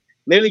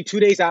literally 2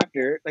 days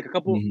after, like a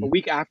Mhm.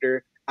 week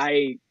after,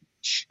 I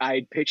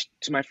pitched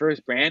to my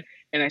first brand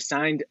and I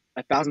signed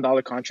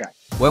 $1,000 contract.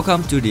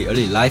 Welcome to the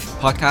Early Life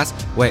podcast,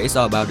 where it's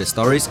all about the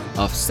stories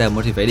of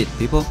self-motivated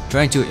people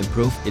trying to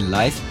improve in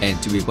life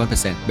and to be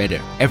 1% better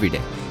every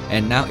day.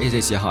 And now it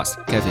is your host,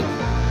 Kevin.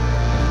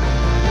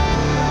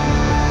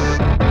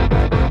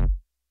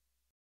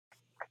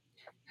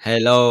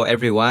 Hello,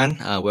 everyone.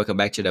 Welcome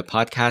back to the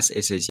podcast.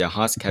 This is your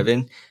host,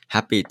 Kevin.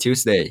 Happy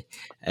Tuesday.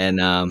 And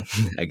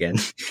again,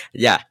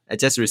 yeah, I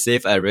just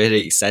received a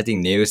really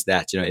exciting news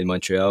that, in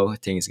Montreal,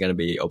 things going to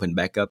be open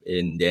back up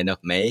in the end of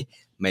May,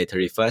 May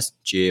 31st,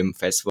 gym,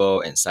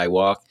 festival, and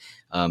sidewalk,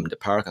 the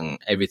park, and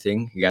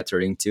everything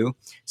gathering too.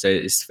 So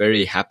it's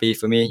very happy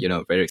for me,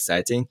 very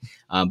exciting.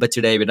 But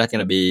today, we're not going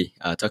to be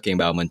talking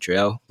about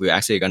Montreal. We're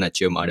actually going to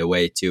jump all the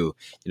way to,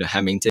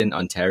 Hamilton,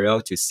 Ontario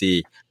to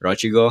see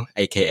Rodrigo,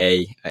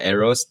 aka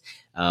Eros.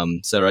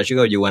 So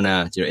Rodrigo, you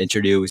wanna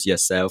introduce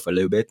yourself a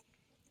little bit?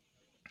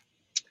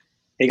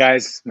 Hey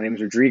guys, my name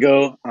is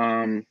Rodrigo.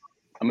 I'm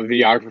a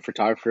videographer,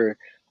 photographer,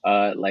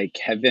 like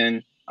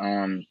Kevin.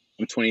 I'm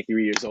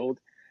 23 years old.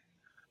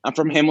 I'm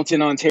from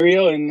Hamilton,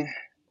 Ontario, and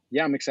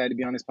yeah, I'm excited to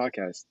be on this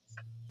podcast.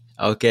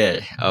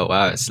 Okay. Oh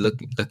wow, it's look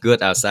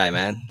good outside,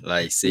 man.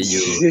 Like see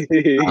you.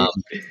 I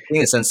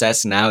think the sunset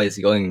now is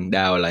going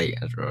down like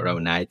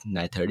around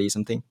 9:30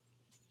 something.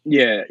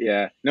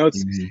 Yeah. No,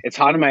 it's Mhm. it's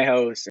hot in my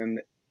house, and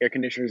the air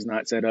conditioner is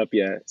not set up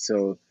yet,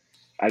 so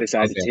I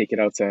decided to Okay. take it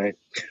outside.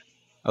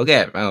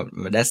 Okay. Well,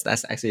 that's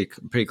actually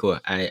pretty cool.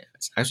 I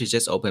actually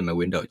just opened my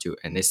window too,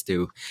 and it's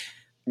still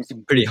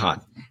pretty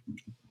hot.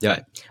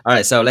 Yeah. All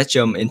right. So let's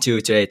jump into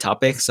today's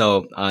topic.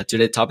 So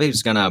today's topic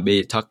is gonna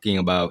be talking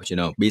about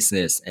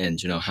business and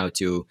how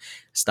to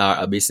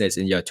start a business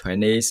in your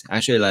 20s.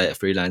 Actually, like a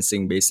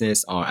freelancing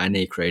business or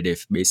any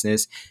creative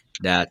business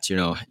that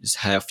just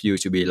help you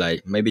to be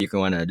like maybe you can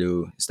wanna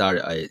do start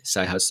a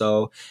side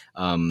hustle.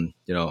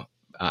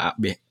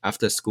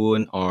 After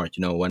school or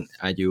when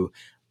are you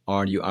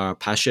or you are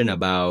passionate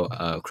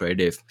about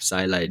creative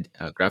side like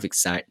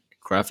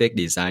graphic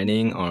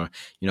designing or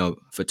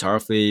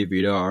photography,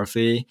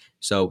 videography.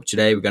 So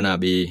today we're gonna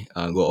be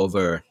go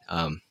over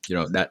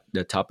that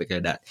the topic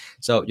of that.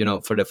 So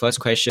for the first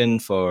question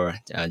for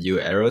you,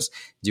 Eros,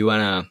 do you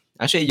wanna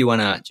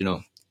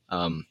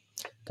um,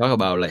 talk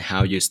about like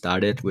how you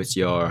started with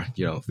your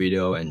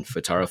video and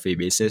photography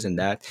business and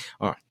that,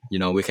 or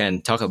we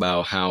can talk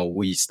about how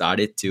we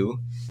started too.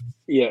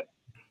 Yeah.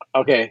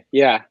 Okay.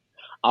 Yeah.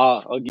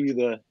 I'll give you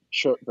the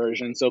short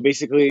version. So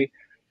basically,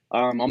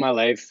 all my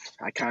life,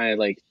 I kind of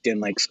like didn't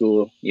like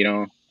school.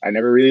 I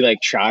never really like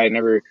tried.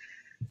 Never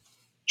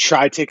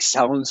tried to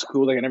excel in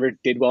school. Like I never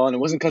did well, and it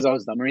wasn't because I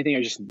was dumb or anything.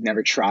 I just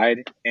never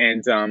tried.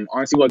 And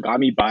honestly, what got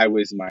me by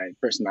was my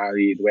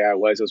personality, the way I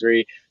was. I was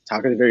very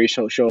talkative, very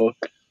social.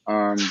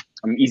 I'm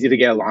easy to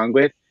get along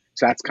with.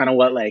 So that's kind of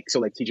what like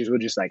so like teachers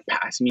would just like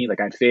pass me. Like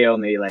I'd fail,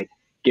 and they like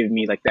give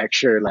me like the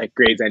extra like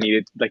grades I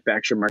needed, like the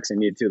extra marks I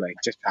needed to like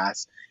just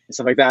pass and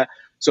stuff like that.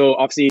 So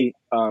obviously,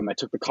 I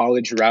took the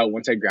college route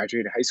once I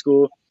graduated high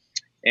school,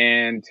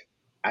 and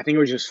I think it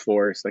was just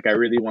forced. Like I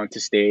really want to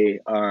stay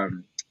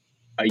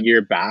a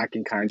year back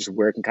and kind of just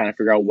work and kind of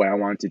figure out what I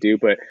wanted to do.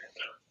 But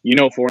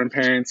foreign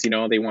parents,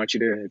 they want you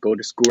to go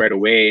to school right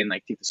away and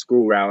like take the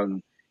school route.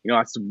 And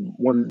that's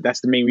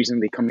the main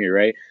reason they come here,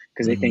 right?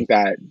 Because they Hmm. think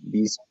that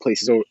these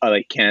places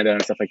like Canada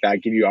and stuff like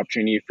that give you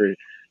opportunity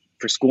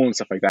for school and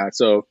stuff like that.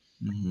 So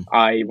Hmm.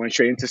 I went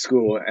straight into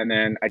school, and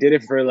then I did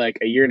it for like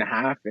a year and a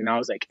half, and I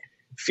was like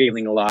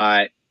failing a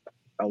lot.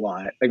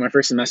 Like my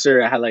first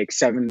semester, I had like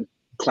 7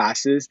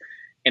 classes,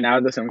 and out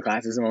of the 7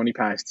 classes, I only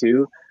passed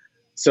 2.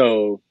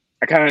 So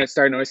I kind of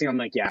started noticing. I'm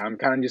like, yeah, I'm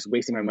kind of just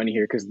wasting my money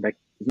here because like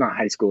it's not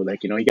high school.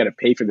 Like you got to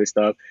pay for this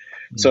stuff.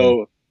 Hmm.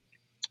 So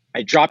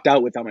I dropped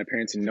out without my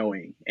parents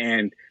knowing.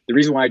 And the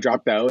reason why I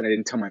dropped out and I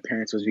didn't tell my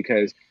parents was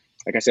because,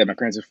 like I said, my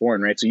parents are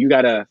foreign, right? So you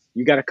gotta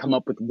come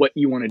up with what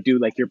you want to do,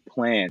 like your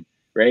plan,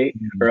 right?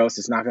 Or else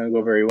it's not gonna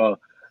go very well. Hmm.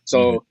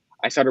 So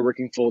I started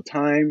working full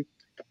time,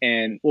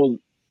 and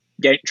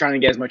trying to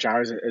get as much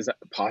hours as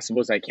possible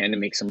as I can to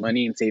make some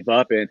money and save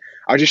up. And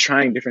I was just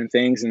trying different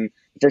things. And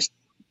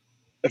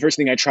the first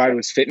thing I tried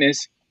was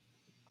fitness.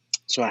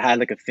 So I had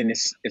like a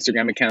fitness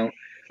Instagram account.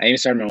 I even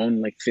started my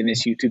own like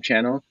fitness YouTube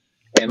channel,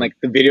 and like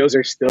the videos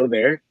are still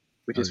there,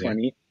 which is Okay.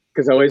 funny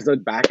because I always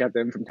look back at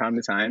them from time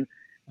to time.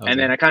 And Okay.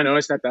 then I kind of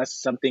noticed that that's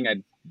something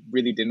I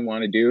really didn't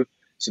want to do.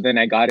 So then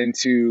I got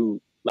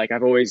into like I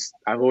was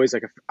always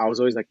like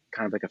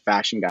kind of like a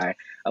fashion guy.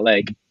 I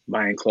like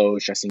buying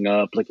clothes, dressing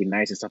up, looking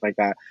nice and stuff like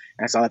that.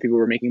 And I saw that people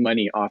were making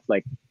money off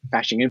like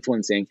fashion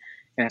influencing,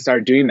 and I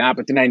started doing that.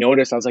 But then I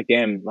noticed I was like,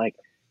 damn, like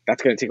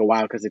that's gonna take a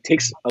while because it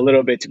takes a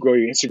little bit to grow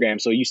your Instagram.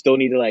 So you still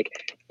need to like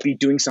be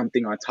doing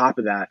something on top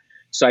of that.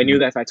 So I knew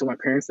that if I told my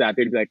parents that,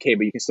 they'd be like, "Okay,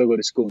 but you can still go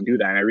to school and do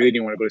that." And I really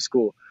didn't want to go to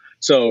school.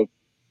 So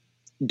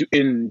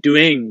in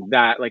doing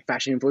that, like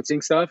fashion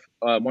influencing stuff,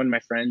 one of my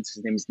friends,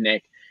 his name is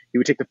Nick, he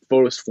would take the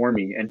photos for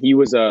me, and he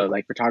was a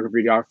like photographer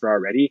videographer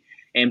already.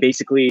 And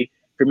basically,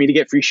 for me to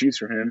get free shoots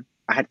for him,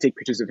 I had to take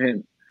pictures of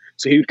him.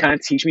 So he would kind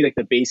of teach me like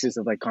the basis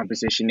of like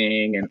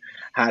compositioning and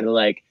how to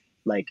like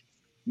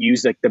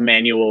use like the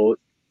manual.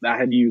 I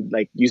had you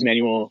like use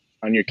manual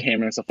on your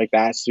camera and stuff like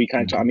that. So he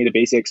kind of taught Mhm. me the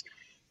basics.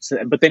 So,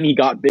 but then he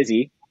got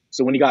busy.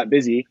 So when he got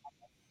busy,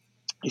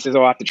 he says,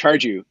 "Oh, I have to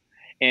charge you,"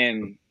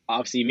 and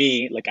obviously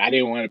me, like I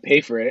didn't want to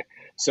pay for it,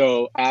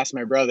 so I asked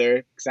my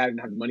brother because I didn't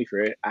have the money for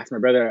it. I asked my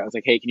brother, I was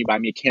like, "Hey, can you buy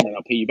me a camera? And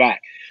I'll pay you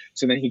back."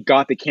 So then he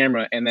got the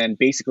camera, and then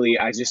basically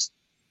I just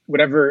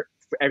whatever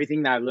for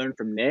everything that I learned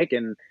from Nick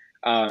and.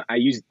 I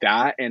used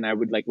that, and I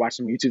would like watch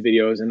some YouTube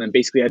videos, and then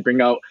basically I'd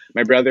bring out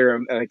my brother,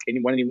 like any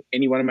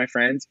one of my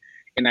friends,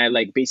 and I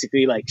like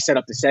basically like set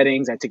up the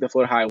settings. I take the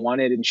photo how I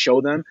wanted and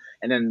show them,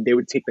 and then they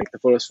would take like the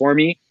photos for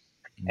me,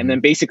 and Mhm. then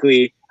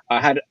basically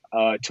I had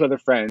two other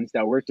friends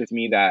that worked with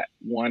me that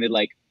wanted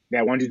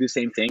to do the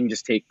same thing,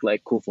 just take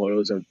like cool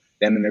photos of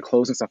them and their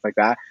clothes and stuff like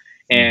that.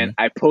 And Mhm.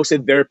 I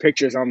posted their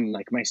pictures on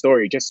like my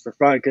story just for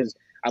fun because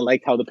I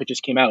liked how the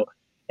pictures came out.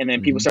 And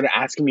then people Mhm. started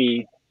asking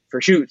me for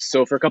shoots.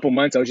 So for a couple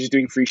months, I was just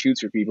doing free shoots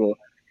for people.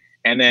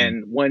 And Mhm.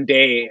 then one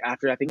day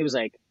after, I think it was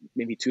like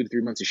maybe 2 to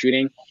 3 months of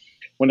shooting,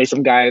 one day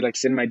some guy like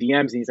sent my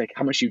DMs and he's like,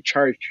 "How much you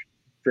charge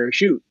for a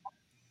shoot?"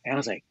 And I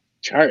was like,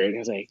 "Charge?" I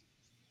was like,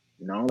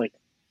 like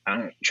I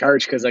don't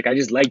charge because like I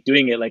just like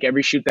doing it. Like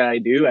every shoot that I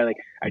do, I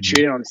Mhm.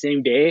 treat it on the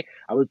same day.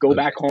 I would go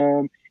back Okay.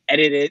 home,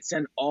 edit it,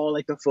 send all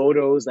like the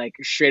photos like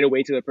straight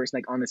away to the person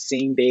like on the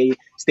same day.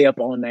 Stay up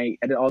all night,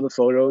 edit all the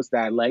photos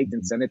that I liked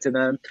and Mhm. send it to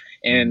them.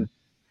 Mhm. And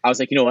I was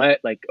like, you know what?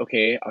 Like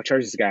okay, I'll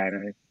charge this guy,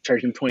 and I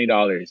charged him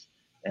 $20.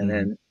 And Mhm.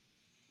 then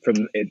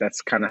from it,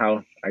 that's kind of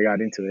how I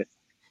got into it.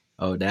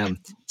 Oh, damn.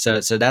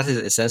 So that is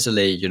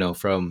essentially,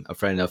 from a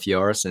friend of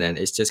yours, and then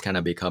it's just kind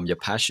of become your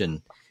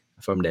passion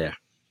from there.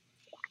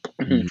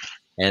 Mhm. Mm.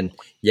 And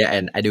yeah,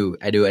 and I do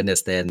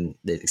understand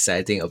the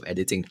exciting of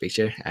editing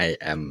picture.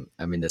 I'm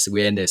in the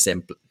we're in the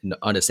same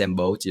on the same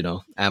boat.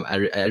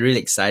 I really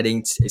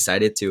excited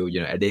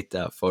to edit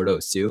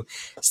photos too.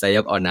 Stay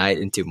up all night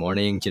into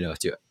morning,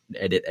 to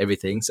edit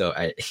everything. So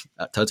I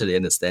totally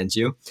understand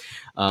you.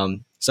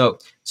 So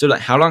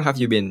like, how long have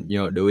you been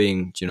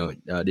doing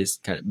this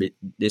kind of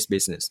this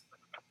business?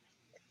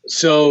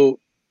 So,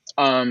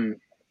 um,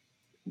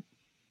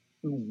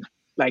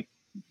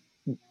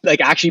 like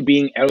actually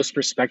being El's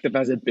perspective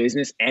as a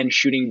business and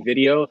shooting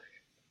video,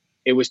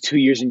 it was 2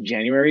 years in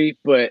January,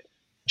 but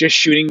just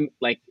shooting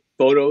like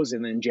photos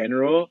and in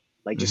general,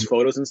 like just Hmm.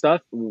 photos and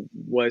stuff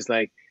was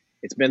like,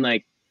 it's been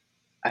like,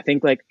 I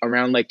think like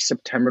around like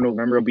September,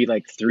 November will be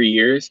like 3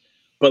 years,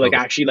 but like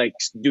Okay. actually like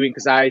doing,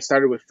 cause I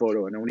started with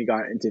photo and only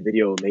got into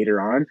video later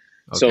on.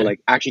 So Okay. like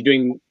actually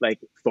doing like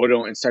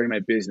photo and starting my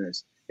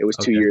business, it was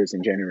two Okay. years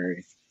in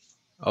January.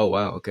 Oh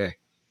wow. Okay.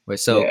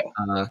 Wait.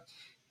 Yeah.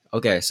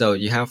 Okay, so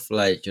you have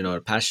like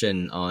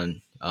passion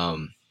on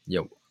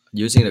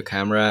using the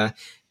camera,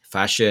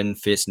 fashion,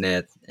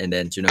 fitness, and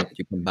then you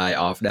can buy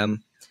all of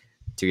them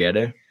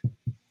together.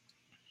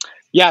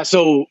 Yeah.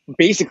 So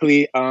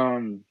basically,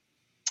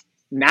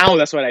 now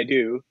that's what I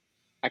do.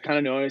 I kind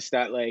of noticed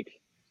that like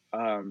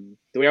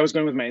the way I was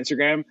going with my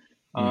Instagram,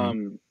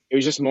 Hmm. it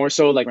was just more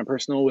so like my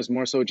personal was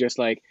more so just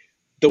like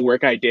the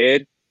work I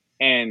did,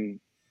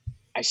 and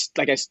I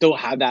still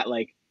had that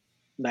like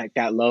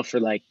that love for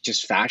like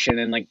just fashion,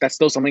 and like that's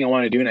still something I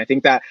want to do, and I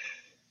think that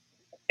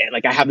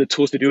like I have the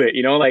tools to do it.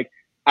 Like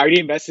I already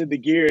invested the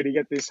gear to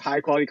get this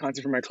high quality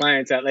content for my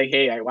clients that like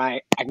hey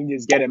I can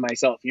just get it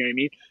myself. You know what I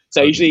mean?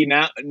 So I Okay. usually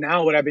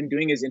now what I've been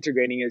doing is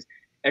integrating is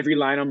every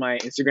line on my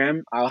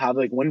Instagram I'll have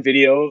like one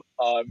video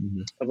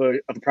Hmm. of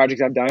a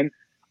project I've done,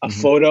 a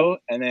Hmm. photo,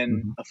 and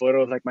then Hmm. a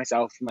photo of like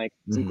myself and like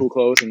some Hmm. cool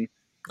clothes, and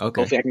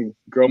Okay. hopefully I can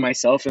grow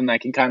myself and I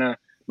can kind of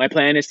my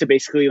plan is to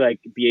basically like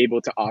be able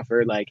to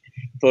offer like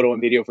photo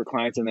and video for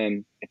clients, and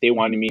then if they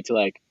wanted me to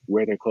like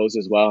wear their clothes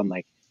as well and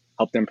like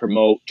help them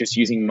promote just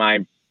using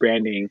my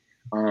branding,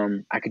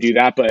 I could do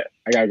that, but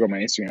I gotta grow my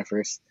Instagram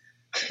first.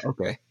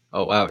 Okay.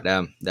 Oh wow,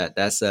 damn.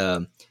 That's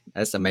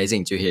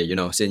amazing to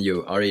hear. Since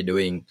you already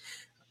doing,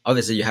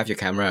 obviously you have your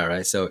camera,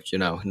 right? So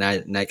now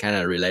kind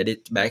of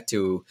related back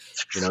to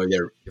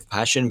your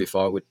passion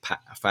before with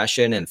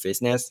fashion and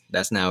fitness.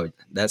 That's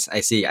I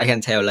see. I can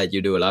tell like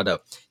you do a lot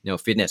of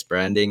fitness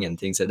branding and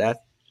things like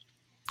that.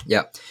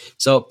 Yeah.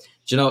 So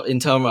in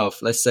terms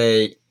of, let's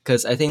say,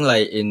 because I think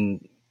like in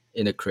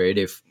a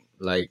creative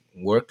like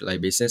work like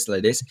business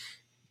like this,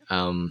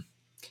 um,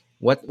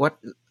 what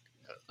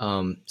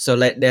so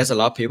like there's a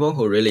lot of people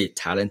who are really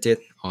talented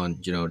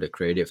on the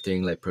creative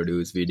thing, like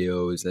produce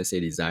videos, let's say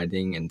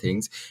designing and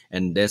things,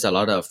 and there's a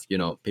lot of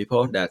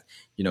people that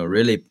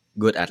really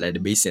good at like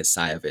the business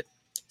side of it.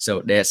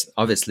 So there's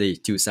obviously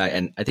two sides,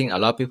 and I think a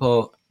lot of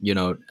people we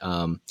don't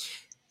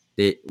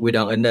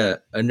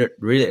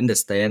really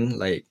understand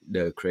like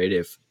the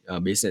creative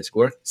business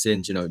work,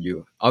 since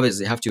you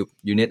obviously have to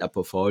you need a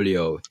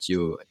portfolio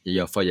to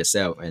for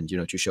yourself and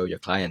to show your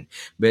client,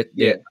 but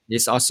Yeah,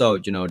 there's also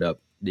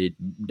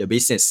the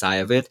business side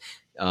of it.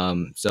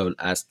 So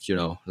as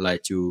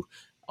like to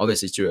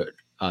obviously to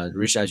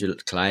reach out to the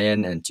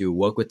client and to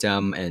work with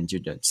them and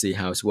you know, see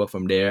how it's work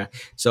from there.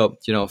 So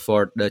you know,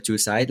 for the two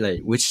sides,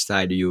 like which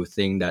side do you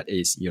think that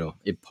is you know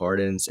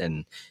important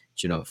and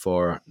you know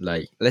for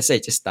like let's say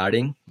just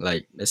starting,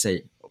 like let's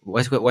say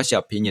what's your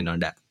opinion on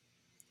that?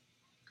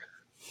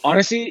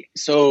 Honestly,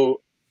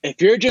 so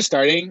if you're just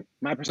starting,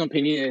 my personal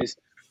opinion is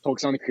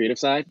focus on the creative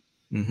side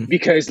Mm-hmm.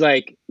 because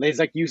like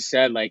you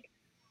said, like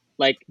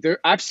there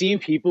I've seen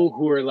people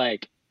who are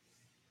like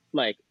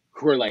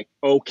who are like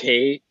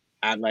okay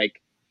at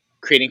like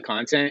creating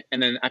content,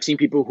 and then I've seen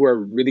people who are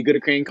really good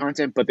at creating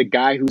content, but the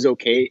guy who's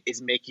okay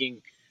is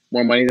making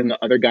more money than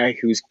the other guy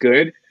who's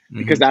good Mm-hmm.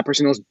 because that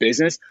person knows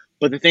business.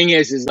 But the thing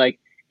is like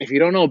if you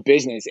don't know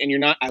business and you're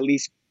not at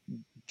least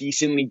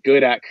decently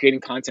good at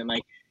creating content,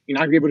 like you're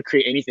not gonna be able to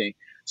create anything.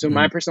 So Mm-hmm.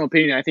 my personal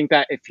opinion, I think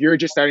that if you're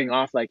just starting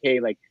off, like, hey,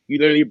 like you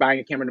literally buying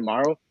a camera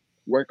tomorrow,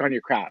 work on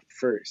your craft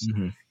first.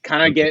 Mm-hmm.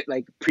 Kind of Okay. get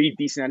like pretty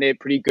decent at it,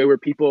 pretty good, where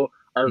people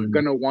are Mm-hmm.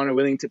 gonna want to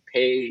willing to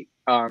pay,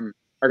 are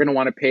gonna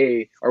want to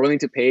pay, are willing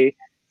to pay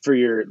for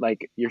your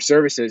like your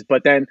services.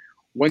 But then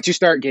once you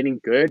start getting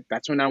good,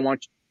 that's when I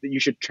want you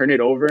should turn it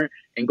over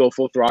and go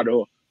full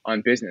throttle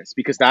on business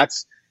because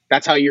that's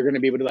how you're gonna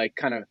be able to like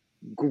kind of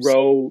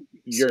grow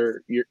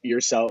your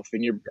yourself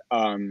and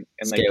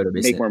like Scale the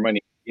make business. more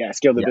money. Yeah,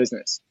 scale the Yeah,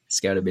 business.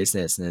 scale the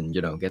business and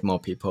you know get more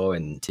people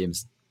and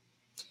teams.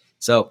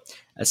 So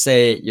let's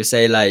say you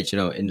say like you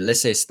know in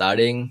let's say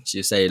starting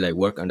you say like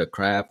work on the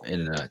craft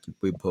and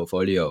with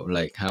portfolio,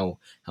 like how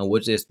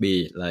would this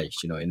be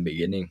like you know in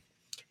beginning?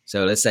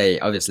 So let's say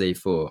obviously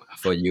for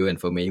you and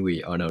for me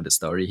we all know the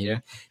story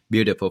here.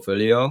 Build a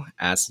portfolio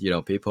as you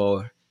know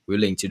people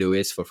willing to do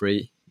it for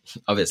free.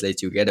 Obviously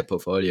to get a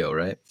portfolio,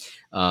 right?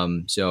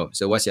 So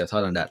what's your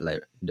thought on that?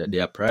 Like the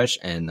approach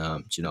and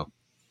you know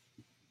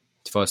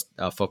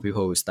for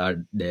people who start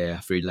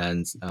their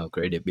freelance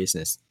creative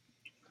business.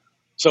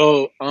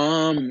 So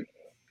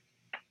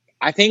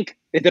I think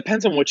it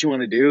depends on what you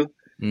want to do.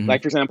 Mm-hmm.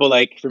 Like for example,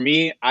 like for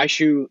me, I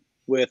shoot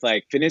with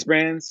like fitness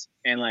brands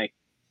and like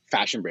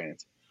fashion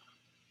brands.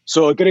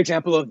 So a good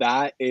example of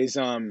that is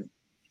I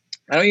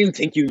don't even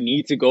think you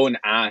need to go and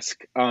ask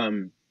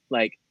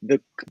like the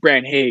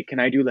brand, hey, can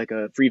I do like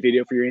a free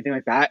video for you or anything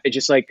like that? It's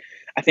just like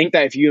I think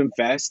that if you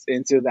invest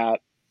into that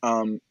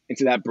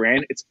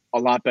brand, it's a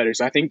lot better.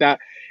 So I think that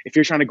if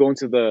you're trying to go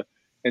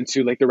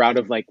into like the route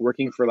of like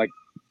working for like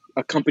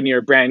a company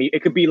or brand,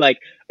 it could be like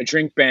a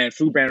drink brand,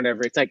 food brand,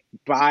 whatever. It's like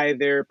buy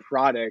their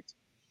product,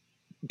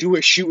 do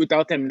a shoot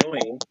without them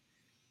knowing.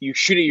 You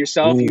shoot it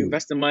yourself, you Ooh,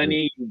 invest the ooh,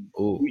 money,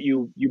 ooh.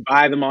 you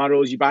buy the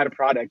models, you buy the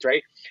product,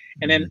 right?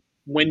 And Mm-hmm.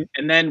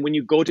 then when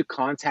you go to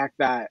contact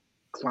that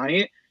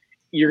client,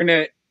 you're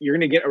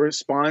gonna get a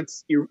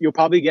response. You'll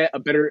probably get a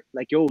better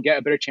like you'll get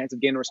a better chance of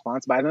getting a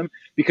response by them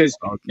because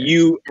Okay.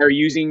 you are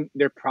using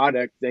their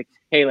product. Like,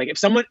 hey, like if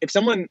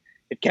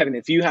Kevin,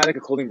 if you had like a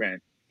clothing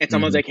brand and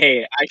someone's Mm-hmm. like,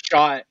 hey, I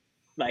shot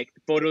like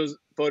photos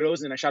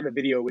and I shot a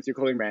video with your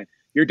clothing brand,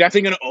 you're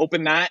definitely gonna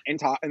open that and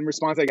talk and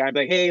respond to that guy,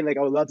 be like, hey, like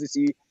I would love to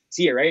see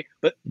it, right?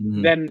 But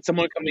Mm-hmm. then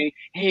someone coming,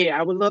 hey,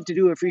 I would love to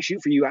do a free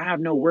shoot for you. I have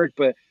no work,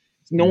 but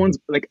no Mm-hmm. one's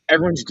like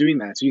everyone's doing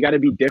that. So you got to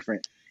be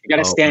different. You got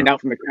to Oh, stand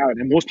out from the crowd,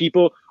 and most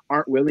people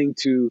aren't willing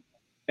to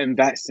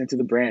invest into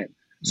the brand.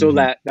 So mm-hmm.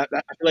 that I feel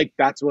like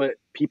that's what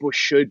people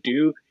should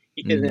do.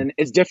 And Mm-hmm. then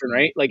it's different,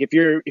 right? Like if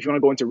you want to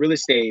go into real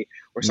estate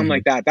or something Mm-hmm.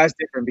 like that, that's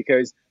different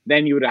because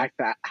then you would ask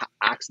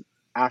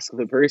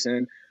the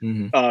person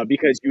Mm-hmm.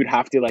 because you would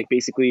have to like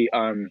basically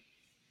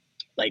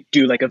like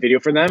do like a video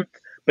for them.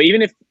 But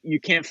even if you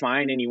can't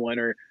find anyone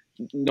or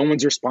no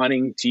one's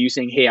responding to you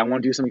saying, "Hey, I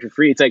want to do something for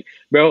free," it's like,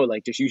 bro,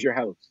 like just use your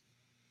house.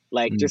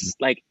 Like Mm-hmm. just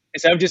like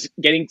instead of just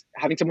getting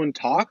having someone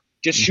talk,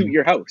 just shoot Mm-hmm.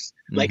 your house.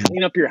 Like Mm-hmm.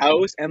 clean up your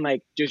house and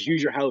like just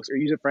use your house or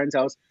use a friend's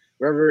house.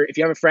 Wherever if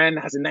you have a friend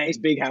that has a nice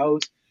big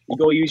house, you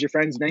go use your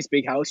friend's nice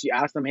big house. You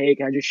ask them, "Hey,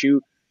 can I just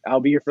shoot?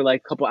 I'll be here for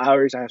like a couple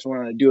hours. I just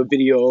want to do a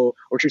video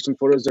or shoot some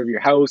photos of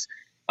your house."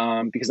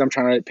 Because I'm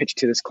trying to pitch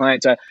to this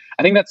client. So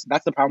I think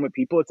that's the problem with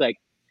people. It's like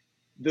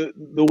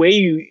the way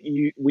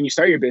you when you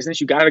start your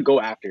business, you got to go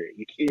after it.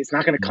 It's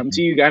not going to come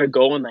to you. You got to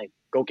go and like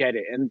go get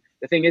it. And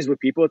the thing is with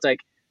people, it's like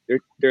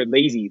they're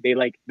lazy.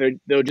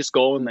 They'll just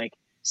go and like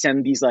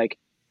send these like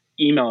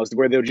emails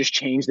where they'll just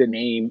change the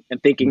name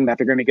and thinking that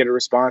they're going to get a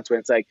response. When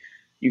it's like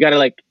you got to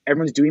like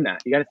everyone's doing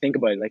that. You got to think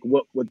about it. Like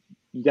what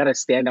you got to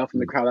stand out from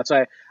the crowd. That's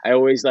why I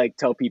always like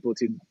tell people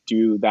to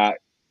do that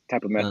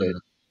type of method.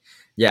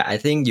 Yeah, I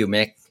think you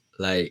make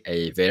like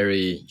a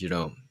very, you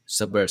know,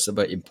 super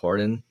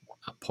important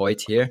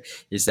point here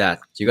is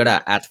that you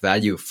gotta add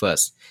value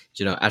first.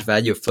 You know, add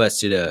value first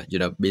to the, you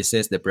know,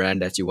 business, the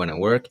brand that you want to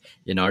work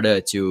in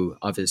order to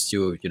obviously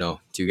to, you know,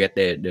 to get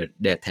their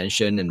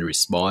attention and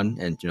respond.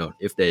 And, you know,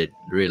 if they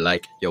really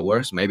like your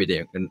works, maybe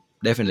they can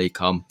definitely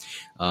come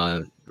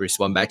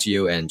respond back to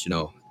you and, you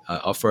know,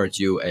 offer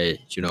you a,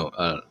 you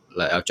know,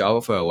 like a job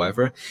offer or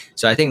whatever.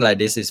 So I think like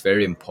this is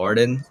very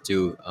important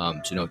to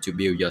you know to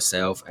build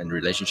yourself and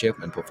relationship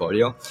and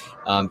portfolio.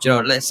 You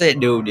know, let's say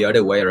do the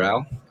other way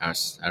around.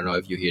 As I don't know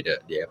if you hear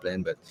the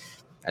airplane, but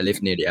I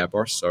live near the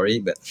airport. Sorry,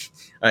 but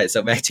all right.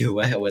 So back to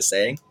what I was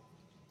saying.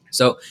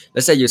 So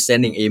let's say you're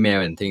sending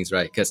email and things,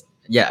 right? Because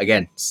yeah,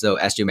 again, so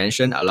as you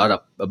mentioned,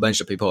 a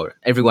bunch of people,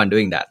 everyone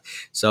doing that.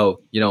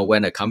 So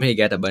when a company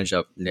get a bunch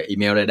of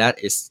email like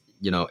that, it's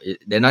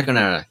they're not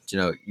gonna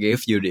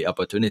give you the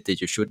opportunity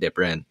to shoot their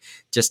brand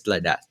just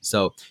like that.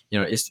 So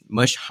it's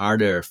much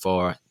harder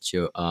for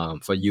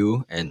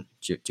you and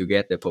to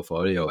get the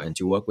portfolio and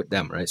to work with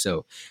them, right?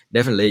 So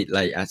definitely,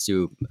 like as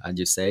you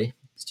say,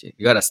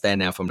 you gotta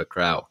stand out from the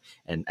crowd,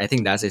 and I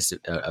think that is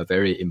a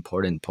very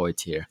important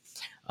point here.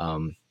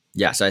 Um,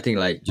 yeah, so I think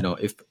like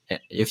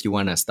if you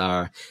want to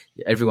start,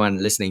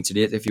 everyone listening to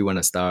this, if you want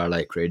to start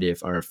like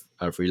creative or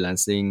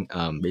freelancing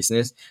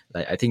business,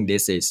 like I think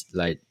this is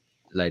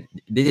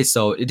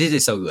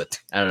so good.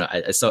 I don't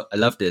know, I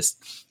love this.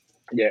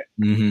 Yeah.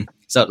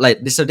 So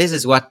like this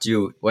is what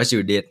you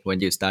did when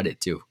you started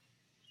too.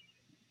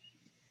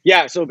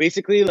 Yeah. So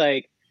basically,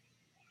 like,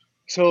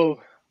 so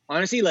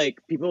honestly, like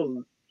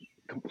people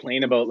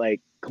complain about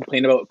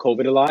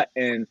COVID a lot,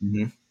 and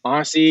Hmm.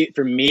 honestly,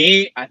 for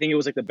me, I think it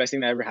was like the best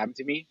thing that ever happened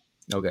to me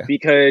Okay.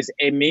 because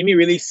it made me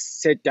really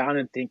sit down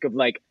and think of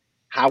like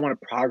how I want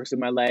to progress in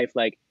my life.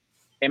 Like,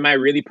 am I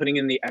really putting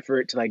in the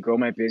effort to like grow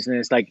my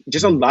business? Like,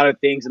 just a Hmm. lot of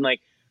things, and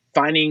like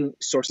finding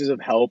sources of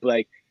help.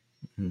 Like,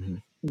 Hmm.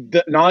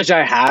 the knowledge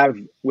I have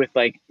with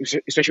like,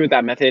 especially with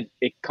that method,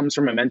 it comes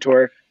from a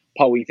mentor,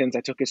 Paul Weathens.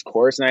 I took his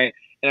course, and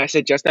I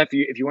suggest that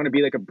if you want to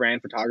be like a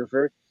brand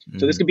photographer.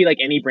 So this Hmm. could be like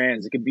any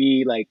brands. It could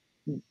be like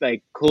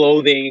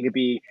clothing. It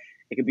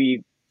could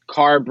be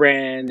car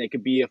brand. It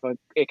could be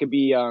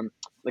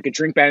like a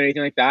drink brand or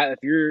anything like that. If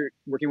you're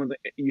working with,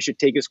 you should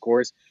take his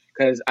course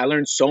because I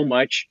learned so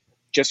much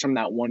just from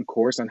that one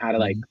course on how to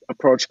like Hmm.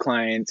 approach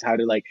clients, how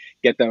to like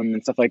get them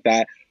and stuff like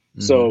that.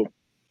 Hmm. So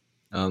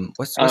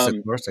what's the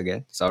um course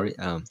again? Sorry.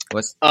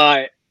 What's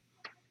uh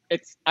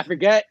it's I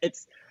forget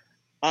it's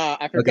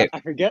okay?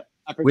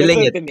 I We forget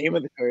link it. the name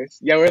of the course.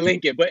 Yeah, we're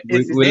link it, but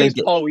We, his we name is link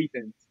it. Paul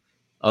Weathens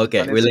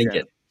Okay, on we link Instagram.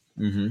 it.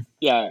 Mm-hmm.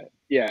 Yeah,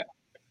 yeah.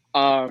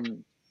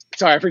 Um,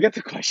 sorry, I forget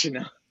the question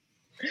now.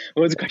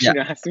 What was the Yeah. question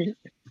you asked me?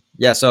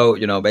 Yeah, so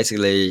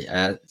basically,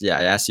 yeah,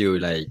 I asked you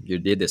like you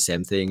did the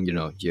same thing.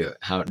 You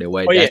how the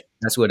way Oh yeah,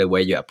 that's what the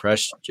way you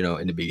approach.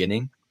 In the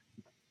beginning.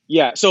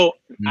 yeah. So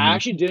I Mm-hmm.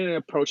 actually didn't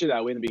approach it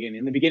that way in the beginning.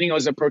 In the beginning, I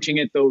was approaching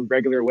it the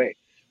regular way,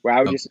 where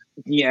I would just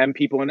Okay. DM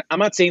people, and I'm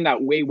not saying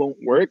that way won't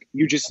work.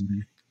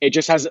 Hmm. It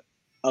just has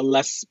a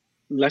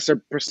lesser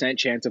percent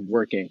chance of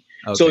working.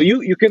 So Okay.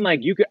 you can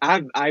like you could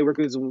I've worked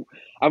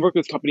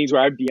with companies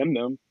where I've DM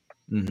them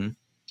Mm-hmm.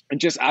 and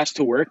just asked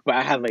to work, but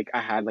I had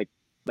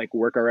like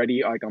work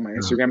already like on my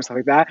Uh-huh. Instagram and stuff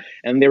like that,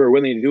 and they were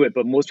willing to do it.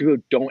 But most people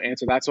don't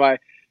answer. That's why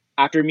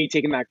after me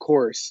taking that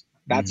course,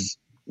 Mm-hmm. that's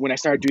when I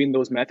started doing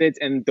those methods,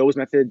 and those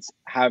methods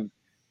have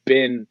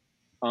been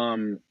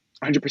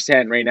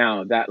 100% right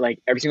now. That like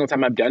every single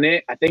time I've done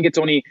it, I think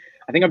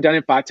I've done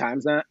it 5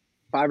 times now,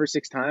 5 or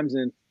 6 times,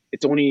 and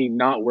it's only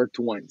not worked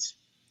once.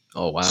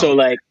 Oh So wow.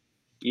 like,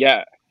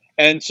 yeah,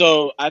 and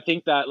so I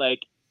think that like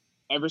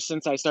ever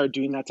since I started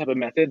doing that type of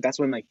method, that's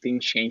when like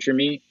things changed for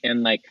me,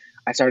 and like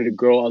I started to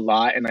grow a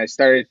lot, and I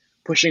started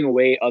pushing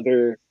away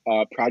other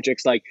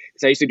projects like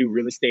because I used to do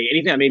real estate,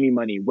 anything that made me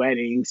money,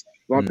 weddings,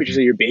 you want Mm-hmm. pictures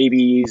of your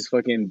babies,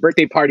 fucking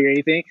birthday party or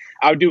anything.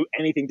 I would do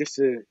anything just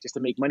to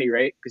make money,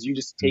 right? Because you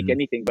just take Mm-hmm.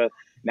 anything. But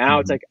now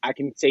it's Mm-hmm. like I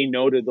can say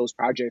no to those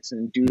projects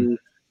and do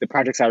the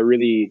projects I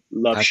really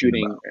love Passionate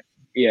shooting. about.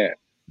 Yeah.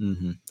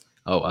 Mm-hmm.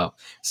 Oh wow.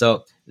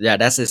 So yeah,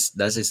 that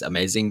is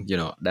amazing.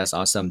 That's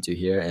awesome to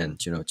hear, and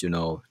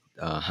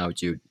how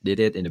you did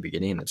it in the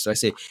beginning,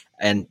 especially.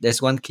 And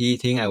there's one key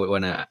thing I would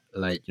wanna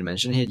like you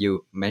mentioned here.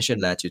 You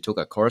mentioned that you took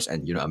a course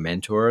and a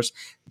mentors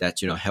that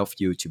helped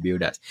you to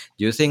build that.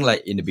 Do you think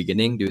like in the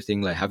beginning, do you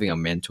think like having a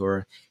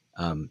mentor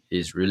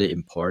is really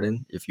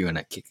important if you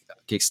wanna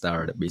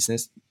kickstart a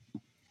business?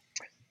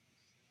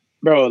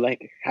 Bro,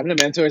 like having a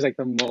mentor is like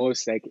the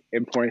most like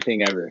important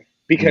thing ever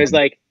because Mm-hmm.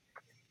 like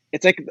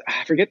it's like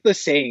I forget the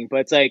saying,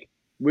 but it's like,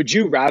 would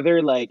you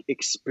rather like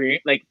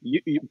experience like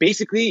you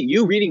basically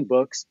you reading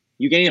books,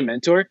 you getting a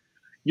mentor,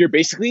 you're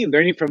basically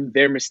learning from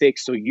their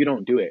mistakes so you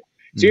don't do it.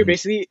 So you're Mm-hmm.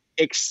 basically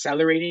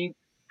accelerating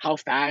how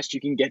fast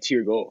you can get to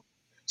your goal.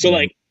 So Mm-hmm.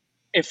 like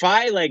if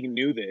I like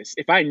knew this,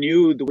 if I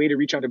knew the way to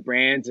reach out to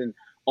brands and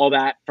all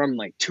that from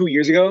like 2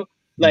 years ago,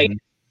 like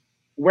Mm-hmm.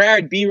 where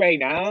I'd be right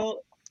now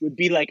would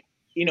be like,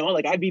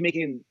 like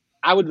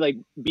I would like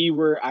be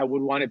where I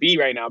would want to be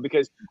right now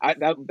because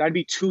that'd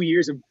be 2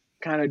 years of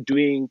kind of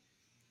doing.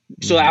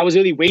 So Mm-hmm. I was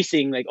really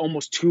wasting like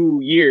almost 2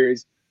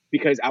 years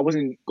because I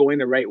wasn't going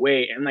the right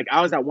way. And like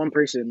I was that one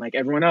person, like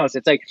everyone else.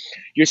 It's like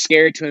you're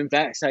scared to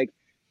invest. Like,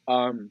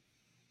 um,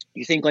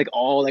 you think like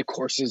all like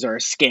courses are a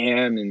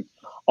scam and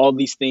all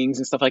these things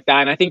and stuff like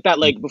that. And I think that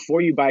like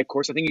before you buy a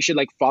course, I think you should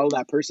like follow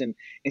that person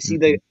and see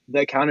Mm-hmm. the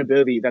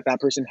accountability that that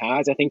person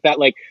has. I think that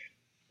like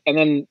and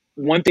then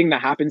one thing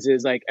that happens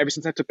is like ever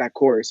since I took that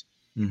course,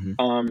 Mm-hmm.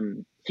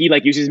 he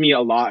like uses me a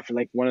lot for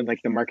like one of like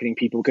the marketing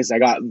people because I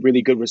got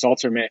really good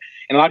results from it.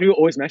 And a lot of people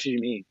always message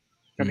me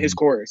from his Mm-hmm.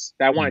 course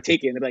that I want to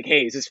take it and they're like,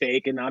 hey, is this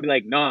fake? And I'll be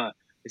like, nah,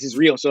 this is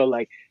real. So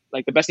like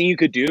like the best thing you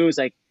could do is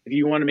like if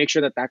you want to make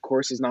sure that that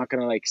course is not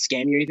gonna like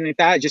scam you or anything like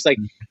that, just like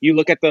you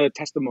look at the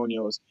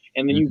testimonials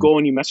and then you Mhm. go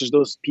and you message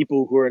those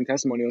people who are in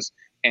testimonials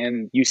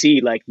and you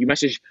see like you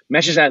message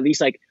at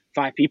least like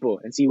five people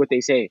and see what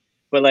they say.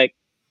 But like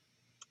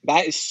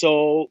that is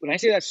so when I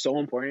say that's so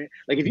important,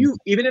 like if you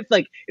even if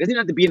like it doesn't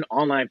have to be an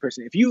online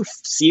person, if you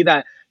see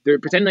that they're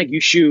pretending like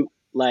you shoot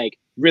like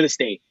real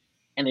estate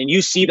and then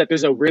you see that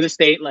there's a real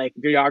estate like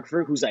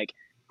videographer who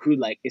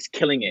like is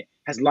killing it,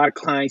 has a lot of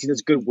clients, he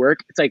does good work,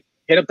 it's like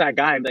hit up that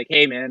guy and be like,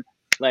 hey man,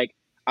 like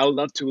I would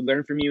love to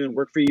learn from you and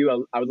work for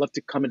you. I would love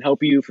to come and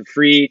help you for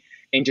free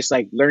and just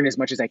like learn as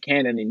much as I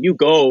can. And then you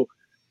go,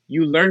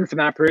 you learn from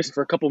that person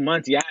for a couple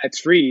months. Yeah, it's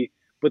free,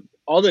 but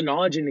all the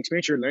knowledge and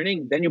experience you're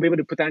learning, then you'll be able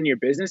to put that in your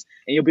business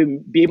and you'll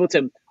be able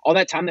to, all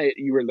that time that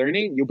you were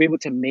learning, you'll be able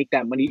to make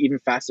that money even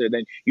faster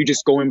than you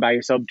just going by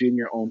yourself doing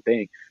your own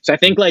thing. So I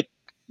think like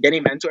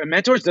getting mentor, and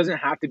mentors doesn't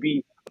have to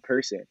be a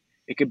person.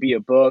 It could be a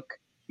book,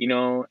 you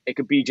know, it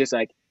could be just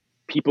like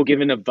people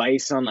giving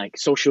advice on like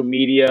social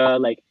media.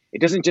 Like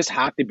it doesn't just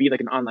have to be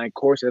like an online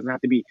course. It doesn't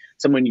have to be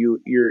someone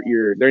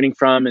you're learning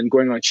from and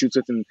going on shoots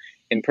with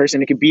in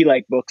person. It could be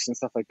like books and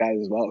stuff like that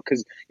as well,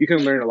 because you can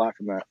learn a lot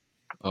from that.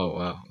 Oh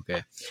wow,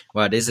 okay.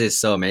 Wow, this is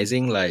so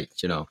amazing. Like,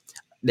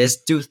 there's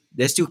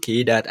two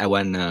key that I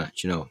wanna,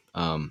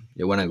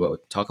 you wanna go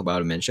talk about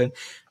and mention.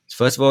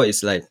 First of all,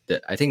 it's like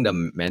I think the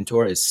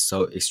mentor is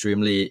so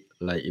extremely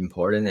like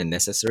important and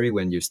necessary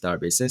when you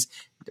start business.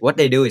 What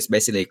they do is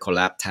basically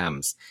collab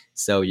times.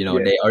 So, Yeah.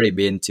 they already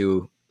been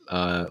to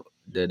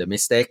the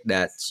mistake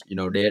that,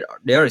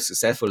 they are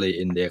successfully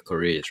in their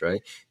careers,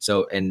 right?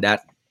 So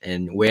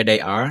and where they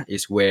are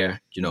is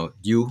where,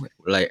 you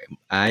like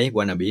I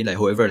wanna be, like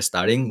whoever is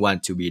starting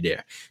want to be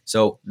there.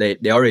 So they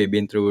already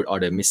been through all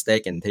the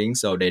mistake and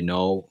things, so they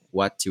know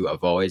what to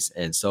avoid.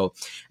 And so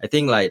I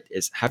think like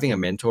it's having a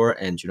mentor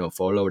and,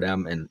 follow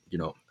them and,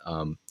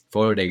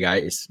 follow the guy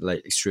is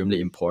like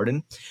extremely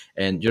important.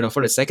 And,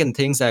 for the second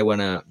things I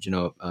wanna,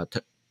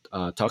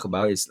 talk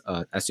about is,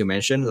 as you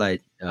mentioned,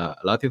 like a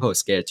lot of people are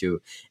scared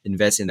to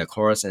invest in the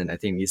course, and I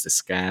think it's a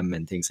scam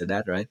and things like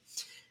that, right?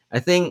 I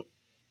think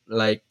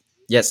like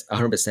yes,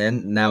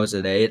 100%.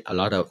 Nowadays, a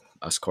lot of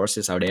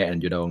courses out there,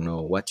 and you don't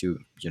know what to,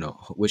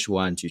 which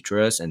one to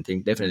trust, and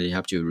think definitely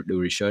have to do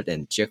research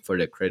and check for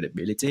the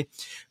credibility.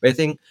 But I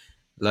think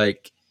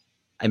like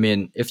I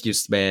mean,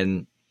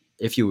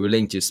 if you're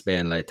willing to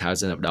spend like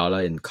thousands of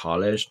dollars in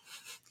college,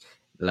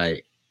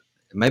 like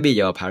maybe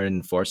your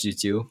parent force you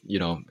to,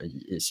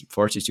 it's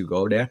force you to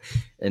go there.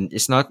 And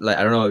it's not like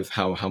I don't know if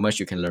how much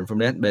you can learn from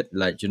that, but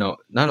like, not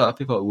a lot of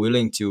people are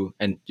willing to,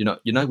 and you're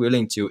not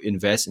willing to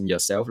invest in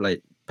yourself.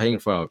 Like paying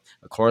for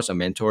a course or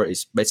mentor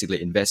is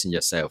basically invest in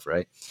yourself,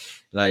 right?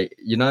 Like,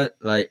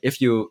 like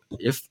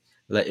if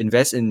like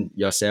invest in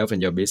yourself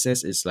and your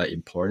business is like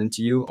important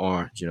to you,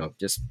 or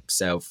just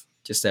save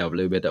a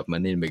little bit of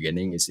money in the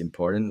beginning is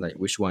important. Like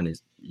which one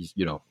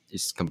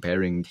is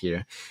comparing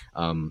here.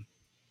 um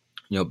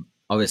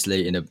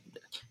Obviously in a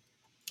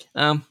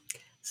um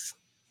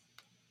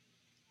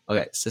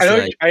okay, so I it's know.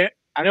 like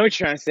I know what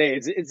you're trying to say.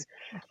 It's.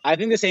 I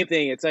think the same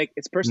thing. It's like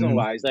it's personal mhm,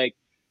 wise. Like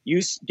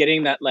you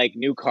getting that like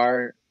new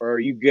car, or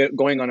you get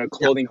going on a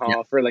yeah, clothing yeah,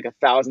 haul for like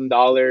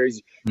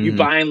 $1,000. You hmm,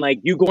 buying like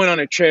you going on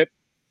a trip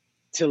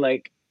to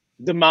like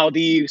the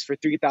Maldives for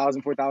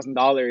 $3,000,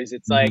 $4,000.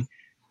 It's hmm, like,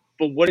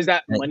 but what is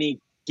that money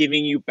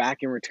giving you back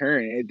in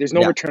return? There's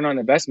no yeah, return on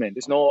investment.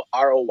 There's no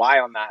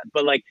ROI on that.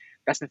 But like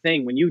that's the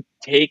thing. When you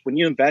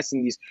invest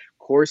in these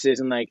courses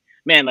and like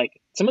man, like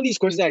some of these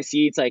courses I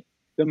see, it's like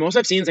the most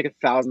I've seen is like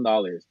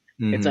 $1,000.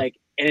 It's hmm, like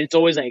and it's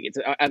always like it's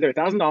either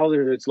 $1,000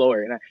 or it's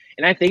lower.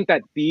 And I think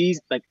that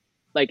these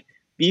like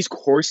these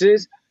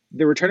courses,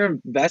 the return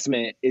on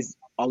investment is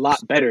a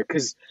lot better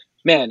because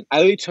man, I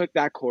literally took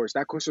that course.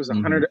 That course was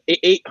hmm,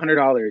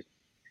 $800.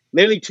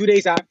 Literally 2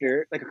 days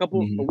after, like a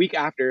hmm, week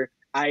after,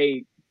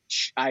 I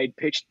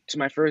pitched to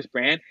my first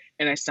brand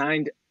and I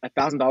signed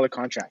 $1,000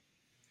 contract.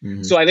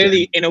 hmm, So I yeah,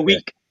 literally in a yeah,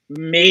 week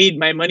made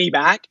my money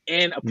back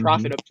and a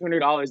hmm, profit of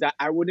 $200 that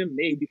I wouldn't have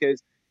made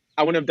because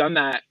I wouldn't have done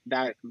that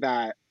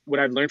what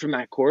I've learned from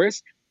that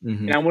course,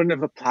 hmm, and I wouldn't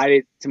have applied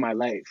it to my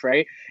life,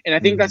 right? And I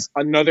think hmm, that's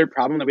another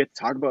problem that we have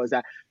to talk about is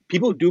that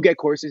people do get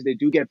courses, they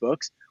do get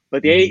books,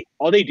 but hmm, they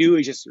all they do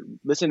is just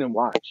listen and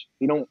watch.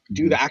 They don't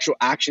do hmm, the actual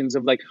actions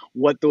of like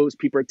what those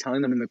people are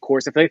telling them in the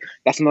course. I feel like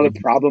that's another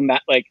hmm, problem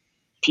that like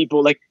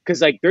people like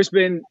because like there's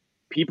been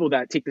people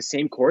that take the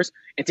same course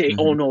and say,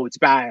 "Oh hmm, no, it's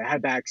bad. I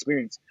had bad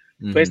experience."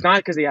 But hmm, it's not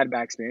because they had a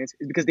bad experience.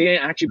 It's because they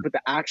didn't actually put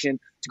the action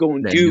to go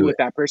and then do do what it.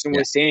 that person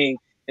Yeah. was saying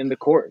in the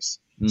course.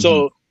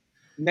 Hmm, So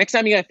next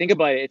time you gotta think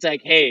about it, it's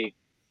like, hey,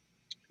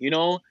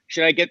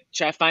 should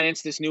I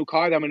finance this new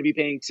car that I'm gonna be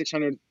paying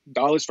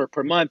 $600 for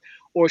per month,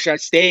 or should I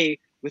stay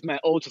with my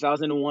old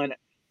 2001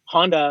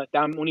 Honda that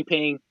I'm only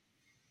paying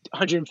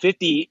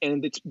 150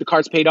 and the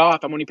car's paid off.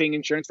 I'm only paying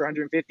insurance for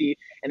 150,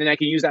 and then I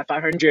can use that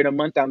 500 a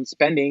month I'm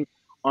spending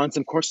on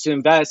some courses to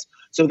invest.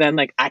 So then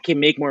like I can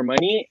make more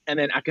money, and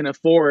then I can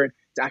afford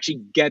to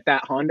actually get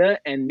that Honda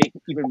and make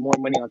even more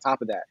money on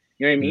top of that.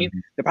 You know what I mean? hmm,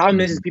 The problem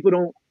is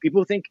hmm,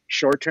 people think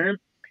short term.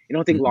 They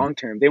don't think Mm-hmm. long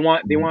term. They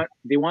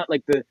want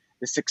like the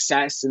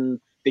success and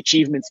the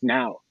achievements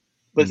now.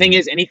 But the thing Mm-hmm.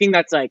 is, anything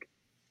that's like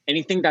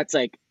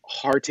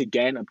hard to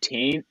get and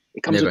obtain,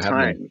 it comes Never with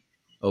happen time.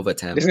 over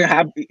It time, doesn't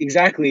have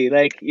exactly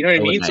like, you know what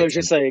I mean. So overnight. it's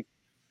just like,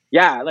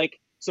 yeah, like,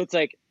 so it's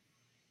like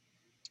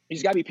you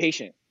just gotta be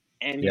patient,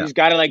 and you Yeah. just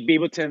gotta like be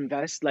able to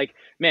invest. Like,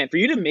 man, for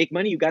you to make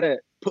money, you gotta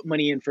put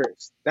money in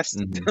first. That's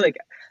Mm-hmm. like,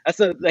 that's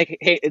a like,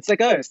 hey, it's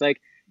like us. Like,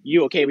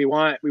 you, okay, we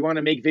want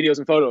to make videos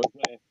and photos,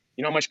 but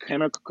you know how much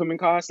camera equipment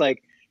costs?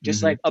 Like,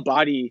 just Mm-hmm. like a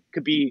body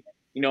could be,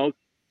 you know,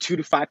 $2,000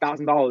 to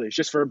 $5,000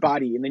 just for a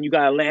body, and then you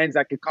got a lens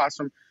that could cost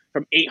from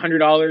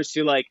 $800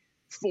 to like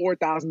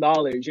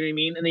 $4,000. You know what I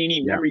mean? And then you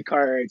need Yeah. memory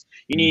cards.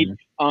 You need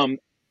Mm-hmm.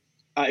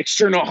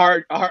 external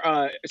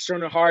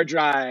hard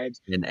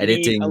drives. And You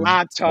need a editing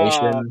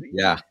laptop. station.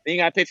 Yeah. Then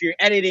you gotta pay for your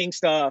editing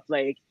stuff,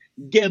 like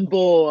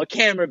gimbal, a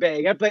camera bag.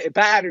 You gotta pay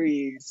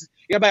batteries.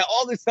 You gotta buy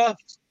all this stuff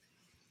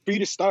for you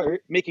to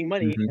start making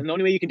money. Mm-hmm. And the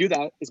only way you can do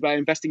that is by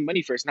investing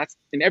money first. And that's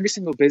in every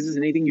single business,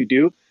 anything you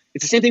do.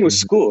 It's the same thing with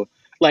Mm-hmm. school.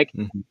 Like,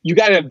 Mm-hmm. you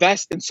gotta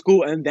invest in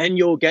school, and then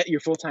you'll get your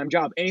full time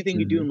job. Anything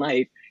you do Mm-hmm. in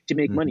life to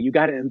make money, Mm-hmm. you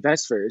gotta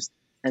invest first,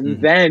 and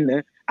Mm-hmm.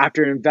 then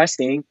after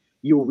investing,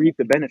 you'll reap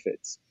the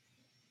benefits.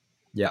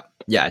 Yeah,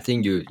 yeah. I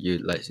think you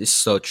like it's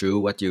so true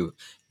what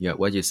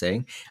what you're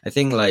saying. I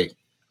think like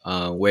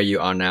where you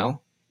are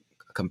now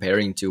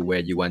comparing to where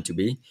you want to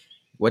be,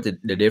 what the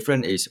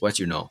difference is what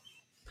you know.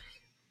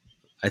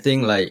 I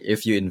think like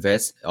if you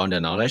invest on the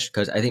knowledge,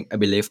 because I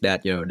believe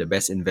that the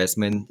best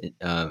investment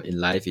in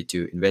life is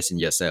to invest in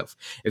yourself.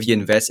 If you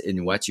invest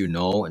in what you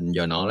know and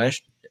your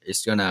knowledge,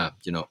 it's gonna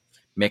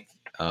make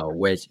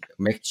where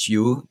makes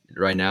you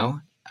right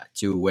now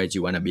to where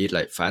you wanna be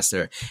like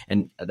faster.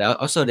 And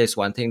also there's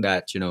one thing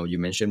that you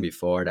mentioned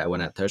before that I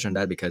wanna touch on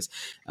that because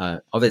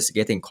obviously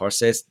getting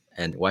courses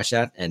and watch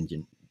that and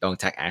you don't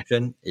take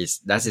action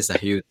is a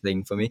huge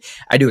thing for me.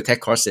 I do tech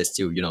courses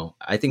too.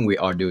 I think we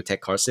all do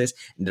tech courses.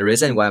 The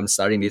reason why I'm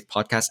starting this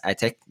podcast, I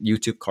take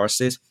YouTube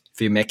courses,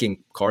 filmmaking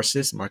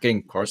courses,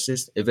 marketing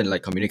courses, even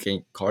like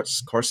communicating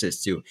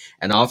courses too.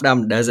 And all of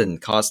them doesn't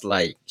cost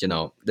like,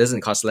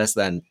 doesn't cost less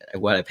than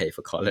what I pay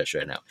for college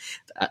right now.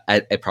 I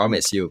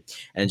promise you.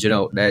 And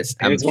that's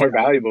And it's more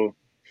valuable.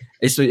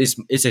 it's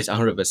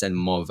 100%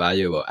 more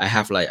valuable. I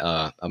have like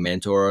a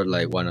mentor,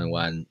 like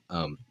one-on-one,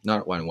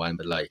 not one-on-one,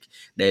 but like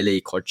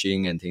daily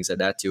coaching and things like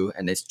that too.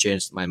 And it's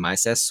changed my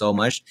mindset so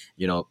much,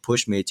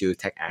 push me to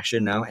take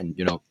action now. And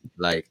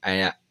like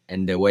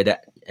and the way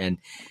that and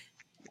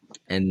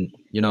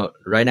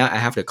right now I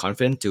have the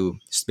confidence to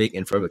speak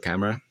in front of the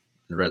camera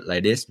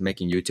like this,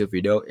 making YouTube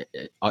video.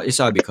 It's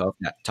all because of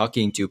that,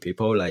 talking to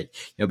people, like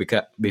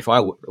because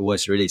before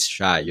was really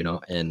shy,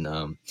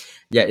 and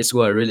yeah, it's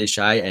was really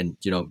shy. And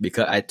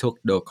because I took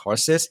the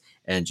courses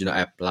and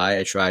I apply,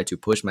 I try to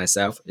push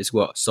myself. It's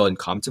was so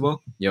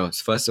uncomfortable,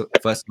 first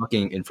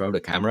talking in front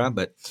of the camera.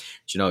 But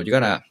you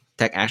gotta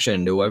take action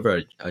and do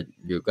whatever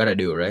you gotta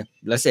do, right?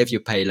 Let's say if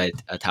you pay like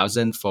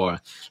 1,000 for,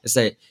 let's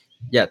say,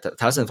 yeah,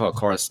 1,000 for a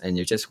course, and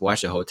you just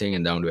watch the whole thing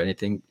and don't do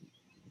anything.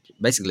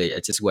 Basically,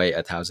 it's just way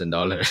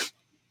 $1,000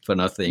 for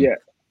nothing. Yeah,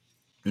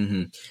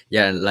 hmm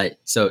Yeah, like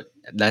so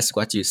that's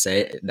what you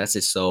say. That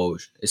is so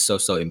it's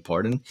so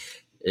important.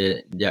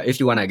 Yeah, if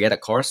you wanna get a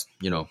course,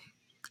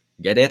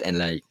 get it and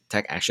like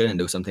take action and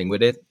do something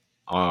with it.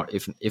 Or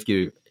if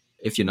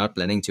you're not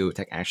planning to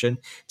take action,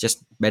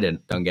 just better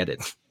don't get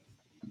it.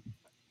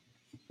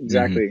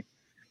 hmm exactly.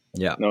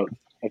 Yeah. No,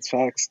 that's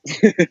facts.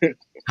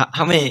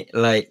 How many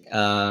like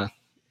how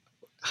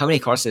many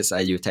courses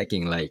are you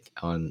taking like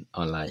on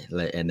online,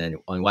 like, and then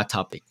on what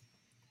topic?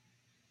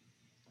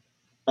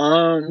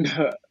 um,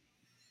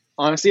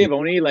 Honestly, I've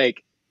only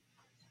like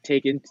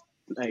taken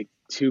like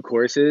two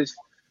courses.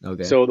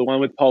 Okay. So the one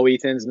with Paul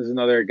Wheatons, and there's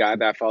another guy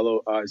that I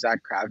follow, Zach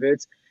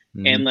Kravitz,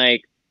 Mm-hmm. and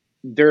like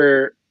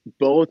they're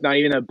both not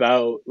even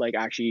about like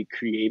actually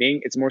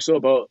creating. It's more so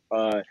about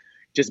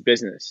just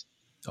business.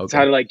 It's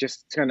how Okay. to like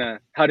just kind of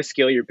how to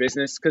scale your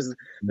business. Because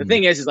the Mm-hmm.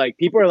 thing is like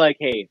people are like,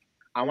 hey,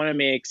 I want to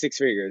make six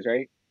figures,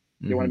 right?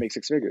 They want to Mm-hmm. make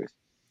six figures,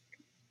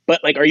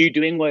 but like, are you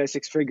doing what a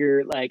six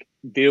figure like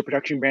video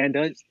production brand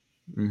does?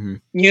 Mm-hmm.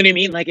 You know what I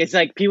mean? Like, it's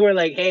like people are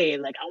like, hey,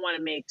 like I want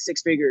to make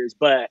six figures,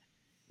 but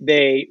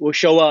they will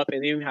show up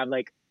and they don't have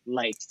like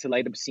lights to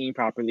light up a scene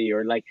properly,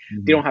 or like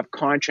they Mm-hmm. don't have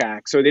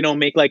contracts, or they don't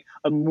make like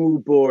a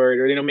mood board,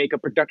 or they don't make a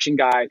production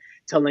guide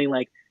telling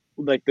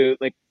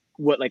the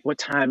what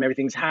time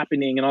everything's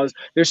happening and all this.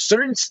 There's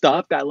certain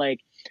stuff that like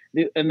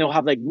and they'll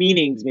have like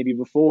meetings maybe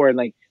before, and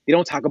like they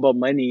don't talk about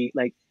money.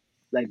 Like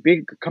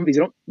big companies,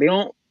 they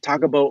don't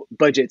talk about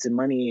budgets and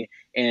money,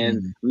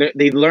 and Mm-hmm.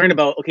 they learn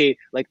about, okay,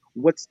 like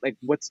what's like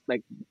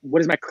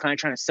what is my client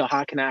trying to sell,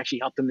 how can I actually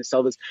help them to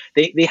sell this.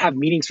 They have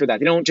meetings for that.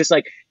 They don't just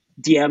like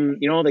DM,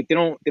 like they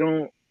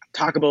don't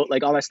talk about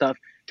like all that stuff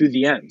through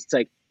DMs. It's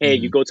like, hey,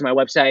 you Mm-hmm. go to my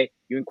website,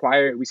 you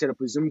inquire, we set up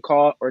a Zoom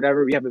call or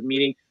whatever, we have a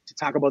meeting to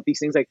talk about these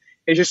things. Like,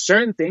 it's just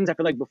certain things I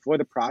feel like before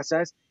the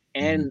process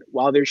Mm-hmm. and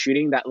while they're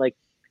shooting that like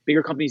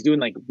bigger companies do,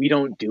 and like we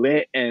don't do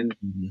it. And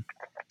Mm-hmm.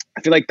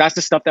 I feel like that's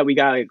the stuff that we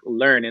gotta like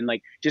learn, and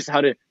like just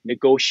how to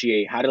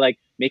negotiate, how to like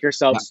make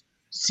Yeah. ourselves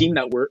seem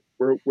that we're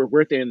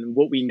worth it and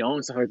what we know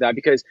and stuff like that.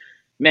 Because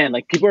man,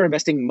 like people are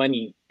investing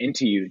money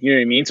into you. You know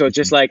what I mean? So it's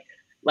just Mhm.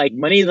 like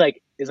money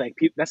like is like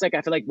that's like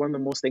I feel like one of the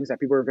most things that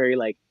people are very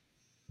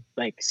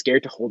like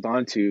scared to hold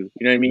on to. You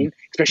know what I Mhm. mean?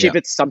 Especially Yeah. if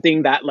it's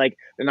something that like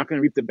they're not going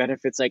to reap the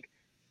benefits like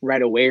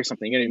right away or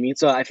something. You know what I mean?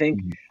 So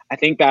Mhm. I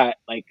think that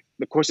like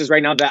the courses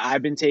right now that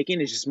I've been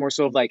taking is just more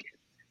so of like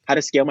how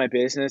to scale my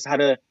business, how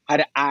to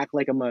act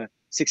like I'm a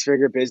six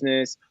figure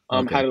business,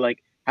 Okay.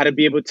 how to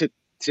be able to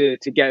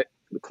get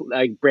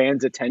like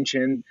brands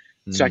attention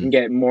so I can Mm.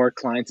 get more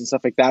clients and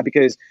stuff like that.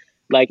 Because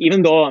like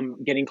even though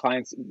I'm getting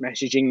clients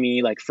messaging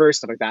me like first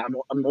stuff like that,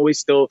 I'm always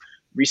still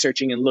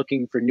researching and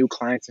looking for new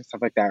clients and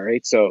stuff like that,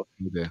 right? So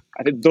Okay.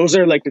 I think those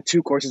are like the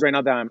two courses right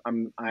now that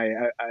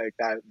that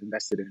I've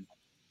invested in.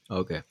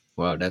 Okay.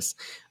 Wow. That's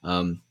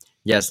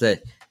yes.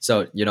 That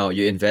so you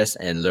invest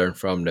and learn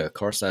from the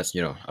courses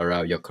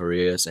around your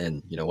careers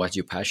and what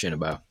you're passionate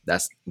about.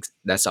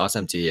 That's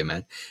awesome to hear,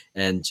 man.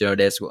 And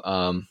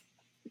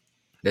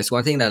there's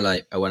one thing that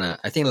like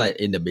I think like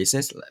in the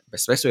business, like,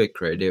 especially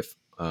creative,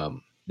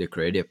 the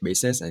creative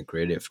business and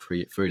creative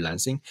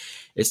freelancing,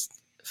 it's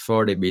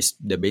for the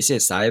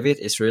business side of it.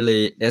 It's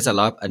really there's a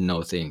lot of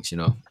unknown things,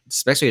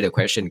 especially the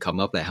question come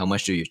up like how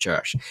much do you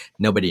charge?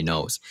 Nobody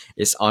knows.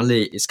 It's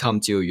only come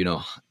to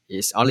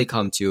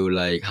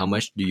like how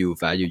much do you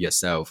value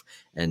yourself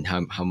and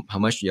how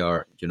much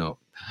your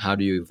how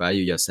do you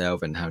value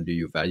yourself and how do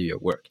you value your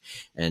work,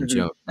 and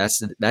Hmm.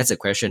 that's a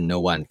question no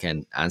one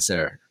can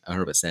answer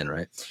 100%,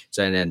 right?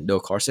 So and then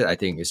those courses, I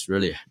think, is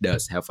really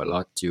does help a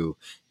lot to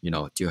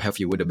to help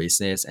you with the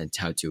business and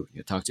how to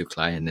talk to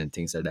client and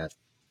things like that.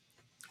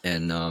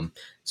 And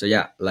so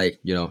yeah, like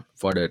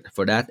for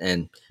that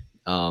and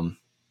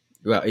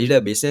well,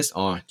 either business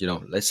or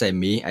let's say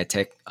me, I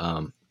take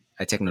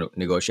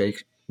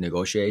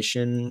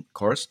negotiation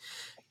course,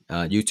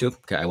 YouTube.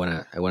 'Cause I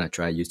wanna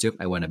try YouTube.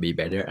 I wanna be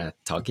better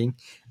at talking,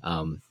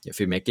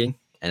 filmmaking,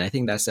 and I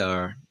think that's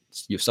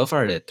you so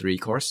far the three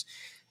courses.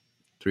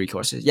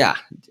 Yeah,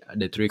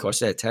 the three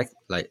courses I take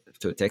like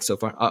to take so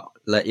far.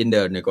 Like in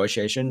the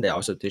negotiation, they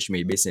also teach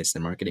me business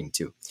and marketing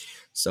too.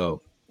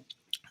 So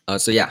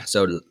so yeah,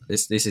 so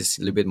this is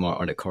a little bit more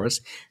on the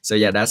course. So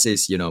yeah, that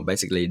is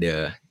basically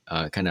the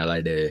kind of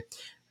like the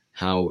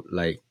how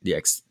like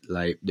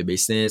like the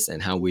business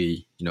and how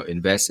we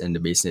invest in the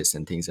business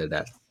and things like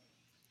that.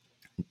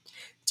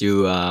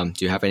 Do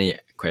you have any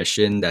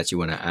question that you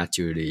want to add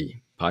to the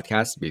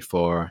podcast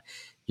before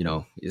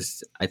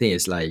is I think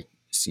it's like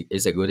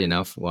it's a good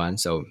enough one.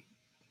 So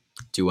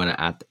do you want to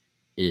add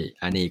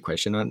any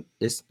question on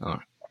this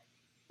or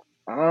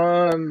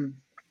Um,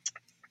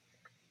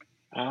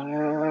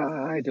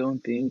 I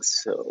don't think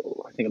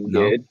so. I think I'm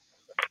no? good.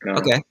 No.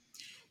 Okay.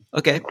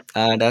 Okay,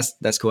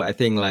 that's cool. I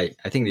think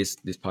this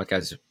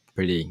podcast is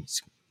pretty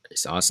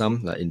it's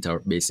awesome like into our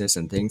business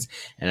and things.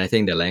 And I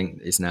think the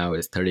length is now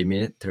is 30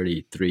 minutes,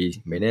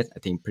 33 minutes. I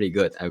think pretty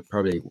good. I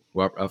probably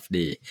wrap up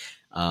the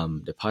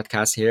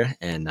podcast here.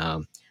 And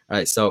all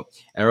right, so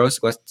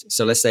Eros, what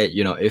so let's say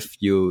if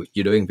you're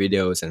doing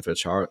videos and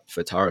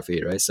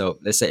photography, right? So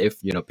let's say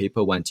if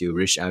people want to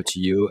reach out to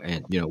you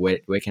and where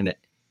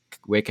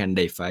can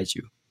they find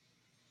you?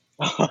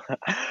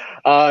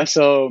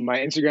 So my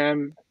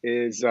Instagram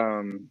is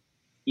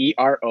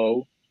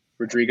ERO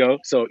Rodrigo.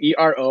 So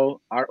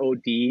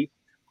ERORODRIGO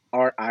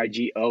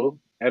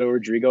Edo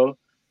Rodrigo.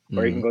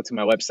 Or you can Mm-hmm. go to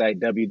my website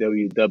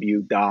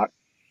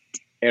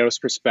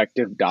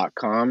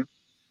www.erosperspective.com. Oh,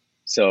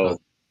 So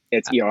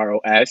it's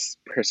EROS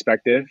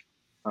perspective.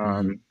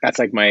 mhm. That's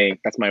my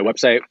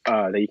website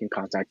that you can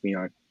contact me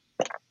on.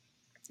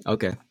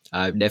 Okay,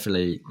 I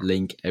definitely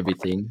link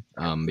everything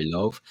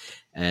below,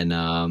 and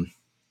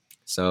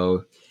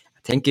so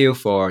thank you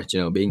for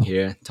being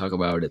here, talk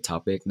about the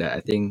topic that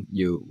I think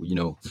you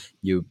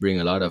bring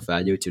a lot of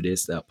value to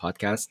this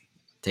podcast.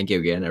 Thank you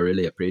again. I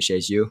really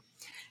appreciate you,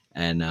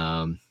 and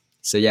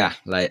so yeah,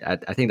 like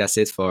I think that's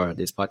it for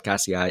this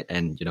podcast, guy,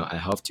 and I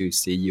hope to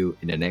see you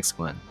in the next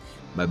one.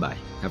 Bye bye.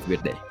 Have a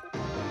good day.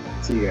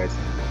 See you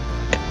guys.